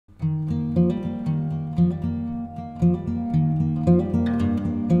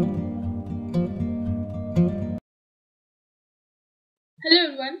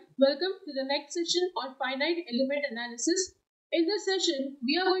everyone, welcome to the next session on finite element analysis. In this session,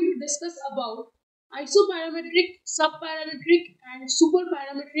 we are going to discuss about isoparametric, subparametric and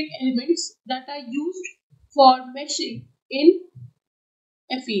superparametric elements that are used for meshing in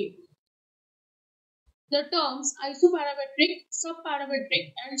FEA. The terms isoparametric,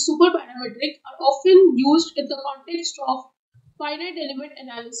 subparametric and superparametric are often used in the context of finite element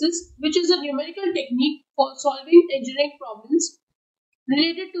analysis, which is a numerical technique for solving engineering problems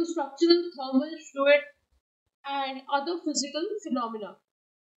related to structural, thermal, fluid, and other physical phenomena.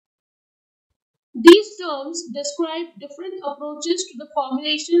 These terms describe different approaches to the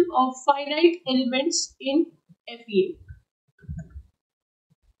formulation of finite elements in FEA.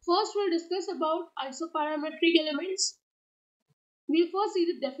 First, we'll discuss about isoparametric elements. We'll first see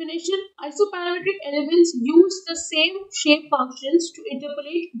the definition. Isoparametric elements use the same shape functions to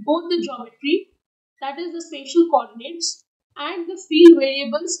interpolate both the geometry, that is the spatial coordinates, and the field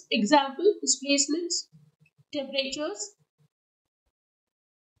variables, example, displacements, temperatures.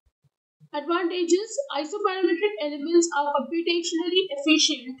 Advantages: isoparametric elements are computationally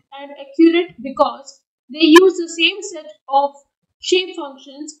efficient and accurate because they use the same set of shape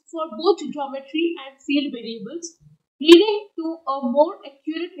functions for both geometry and field variables, leading to a more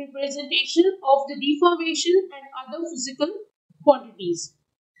accurate representation of the deformation and other physical quantities.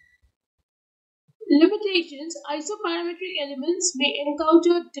 Limitations: isoparametric elements may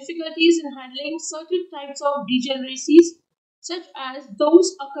encounter difficulties in handling certain types of degeneracies, such as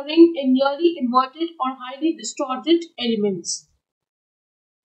those occurring in nearly inverted or highly distorted elements.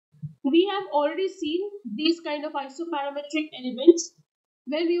 We have already seen these kind of isoparametric elements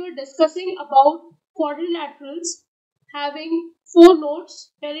when we were discussing about quadrilaterals having 4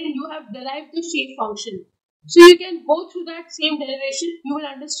 nodes wherein you have derived the shape function. So you can go through that same derivation. You will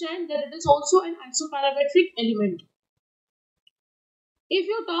understand that it is also an isoparametric element. If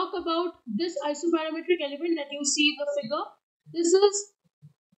you talk about this isoparametric element that you see in the figure, this is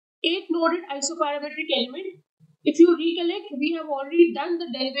 8-noded isoparametric element. If you recollect, we have already done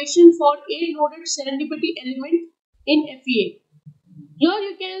the derivation for 8-noded serendipity element in FEA. Here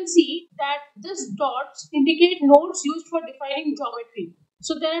you can see that these dots indicate nodes used for defining geometry.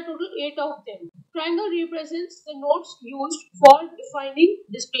 So there are total 8 of them. Triangle represents the nodes used for defining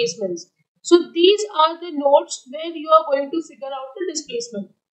displacements. So these are the nodes where you are going to figure out the displacement.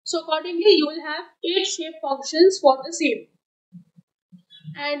 So accordingly, you will have 8 shape functions for the same.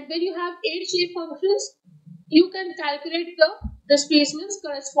 And when you have 8 shape functions, you can calculate the displacements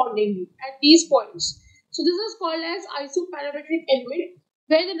correspondingly at these points. So this is called as isoparametric element,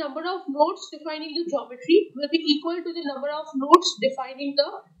 where the number of nodes defining the geometry will be equal to the number of nodes defining the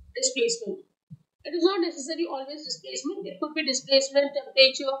displacement. It is not necessarily always displacement. It could be displacement,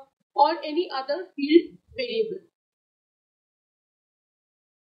 temperature, or any other field variable.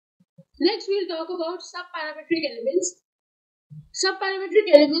 Next, we will talk about subparametric elements.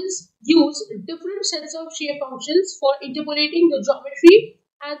 Subparametric elements use different sets of shape functions for interpolating the geometry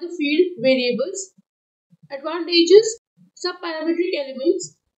and the field variables. Advantages: subparametric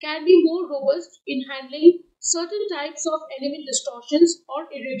elements can be more robust in handling certain types of element distortions or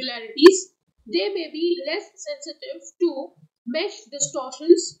irregularities. They may be less sensitive to mesh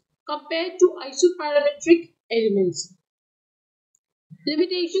distortions compared to isoparametric elements.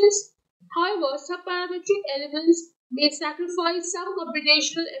 Limitations: however, subparametric elements may sacrifice some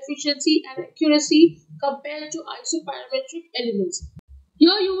computational efficiency and accuracy compared to isoparametric elements.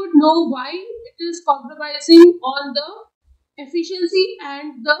 Here you would know why it is compromising on the efficiency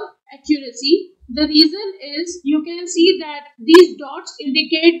and the accuracy. The reason is you can see that these dots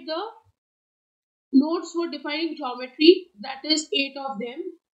indicate the nodes for defining geometry, that is 8 of them,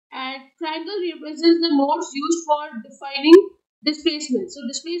 and triangle represents the nodes used for defining displacement. So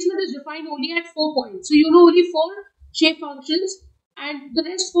displacement is defined only at 4 points. So you know only 4 shape functions and the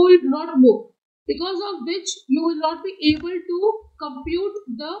rest 4 you do not know, because of which you will not be able to compute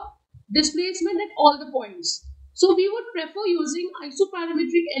the displacement at all the points. So we would prefer using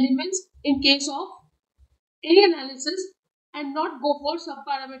isoparametric elements in case of any analysis and not go for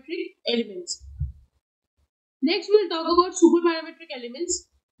subparametric elements. Next, we will talk about superparametric elements.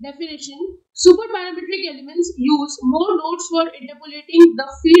 Definition: superparametric elements use more nodes for interpolating the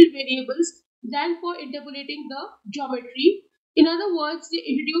field variables than for interpolating the geometry. In other words, they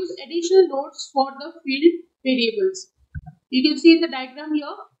introduce additional nodes for the field variables. You can see in the diagram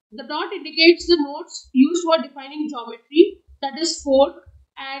here, the dot indicates the nodes used for defining geometry, that is 4,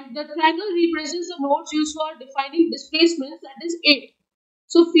 and the triangle represents the nodes used for defining displacements, that is 8.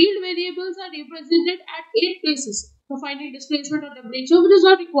 So field variables are represented at 8 places for finding displacement or temperature, which is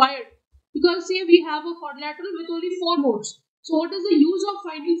not required because say we have a quadrilateral with only 4 nodes. So what is the use of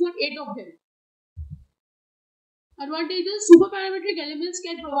finding for 8 of them? Advantages: superparametric elements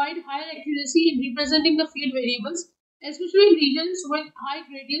can provide higher accuracy in representing the field variables, especially in regions with high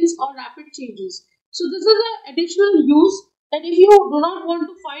gradients or rapid changes. So this is an additional use that if you do not want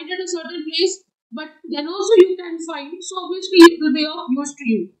to find at a certain place, but then also you can find, so obviously it will be of use to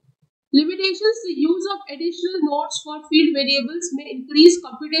you. Limitations: the use of additional nodes for field variables may increase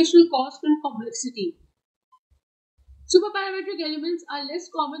computational cost and complexity. Superparametric elements are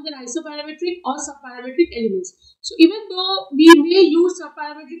less common than isoparametric or subparametric elements. So even though we may use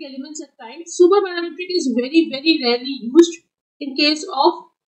subparametric elements at times, superparametric is very, very rarely used in case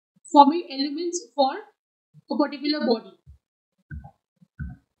of forming elements for a particular body.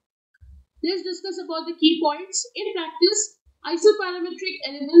 Let's discuss about the key points. In practice, isoparametric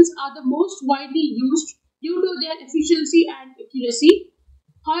elements are the most widely used due to their efficiency and accuracy.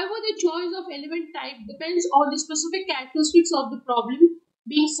 However, the choice of element type depends on the specific characteristics of the problem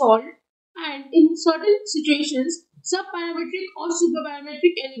being solved, and in certain situations, subparametric or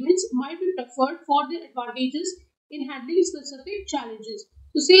superparametric elements might be preferred for their advantages in handling specific challenges.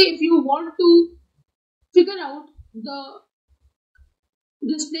 So, say if you want to figure out the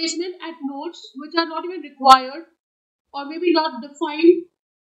displacement at nodes which are not even required or maybe not defined,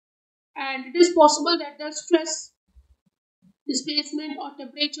 and it is possible that the stress, displacement or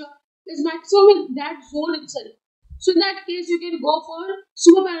temperature is maximum in that zone itself. So in that case, you can go for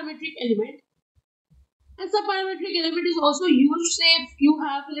superparametric element. And subparametric element is also used, say, if you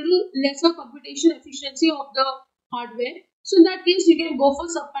have a little lesser computation efficiency of the hardware. So in that case, you can go for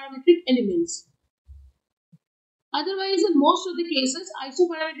subparametric elements. Otherwise, in most of the cases,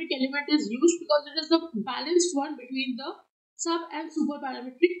 isoparametric element is used because it is the balanced one between the sub and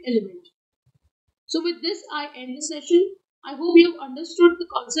superparametric element. So with this, I end the session. I hope you have understood the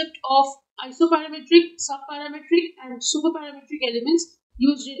concept of isoparametric, subparametric and superparametric elements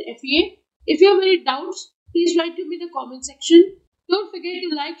used in FEA. If you have any doubts, please write to me in the comment section. Don't forget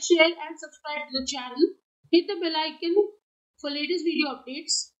to like, share and subscribe to the channel. Hit the bell icon for latest video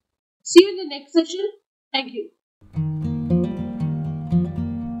updates. See you in the next session. Thank you.